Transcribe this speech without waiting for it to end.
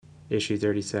issue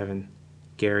 37.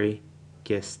 Gary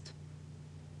Gist.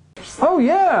 Oh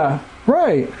yeah,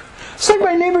 right. It's like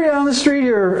my neighbor down the street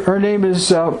here. Her name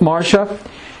is Marcia.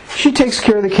 She takes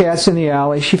care of the cats in the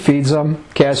alley. She feeds them,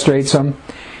 castrates them.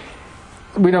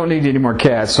 We don't need any more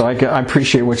cats, so I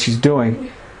appreciate what she's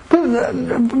doing. But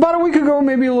about a week ago,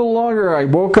 maybe a little longer, I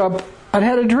woke up. I'd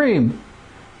had a dream.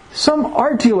 Some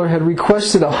art dealer had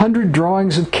requested 100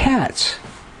 drawings of cats.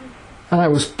 And I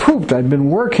was pooped. I'd been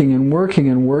working and working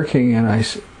and working. And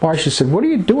Marcia said, "What are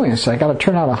you doing?" I said, "I got to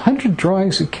turn out 100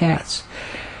 drawings of cats."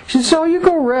 She said, "Oh, you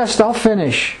go rest. I'll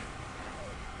finish."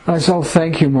 And I said, "Oh,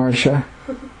 thank you, Marcia."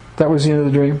 That was the end of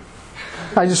the dream.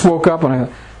 I just woke up and I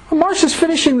thought, "Oh, Marcia's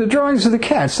finishing the drawings of the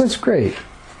cats. That's great."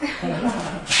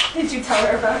 Did you tell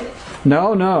her about it?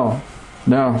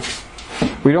 No.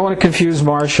 We don't want to confuse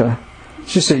Marcia.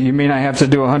 She said, "You mean I have to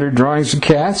do 100 drawings of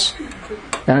cats?"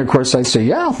 And of course I'd say,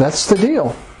 "Yeah, that's the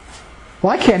deal."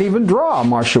 "Well, I can't even draw,"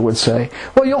 Marcia would say.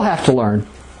 "Well, you'll have to learn."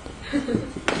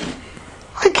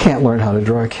 I can't learn how to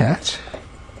draw a cat.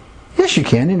 Yes, you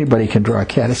can. Anybody can draw a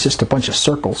cat. It's just a bunch of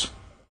circles.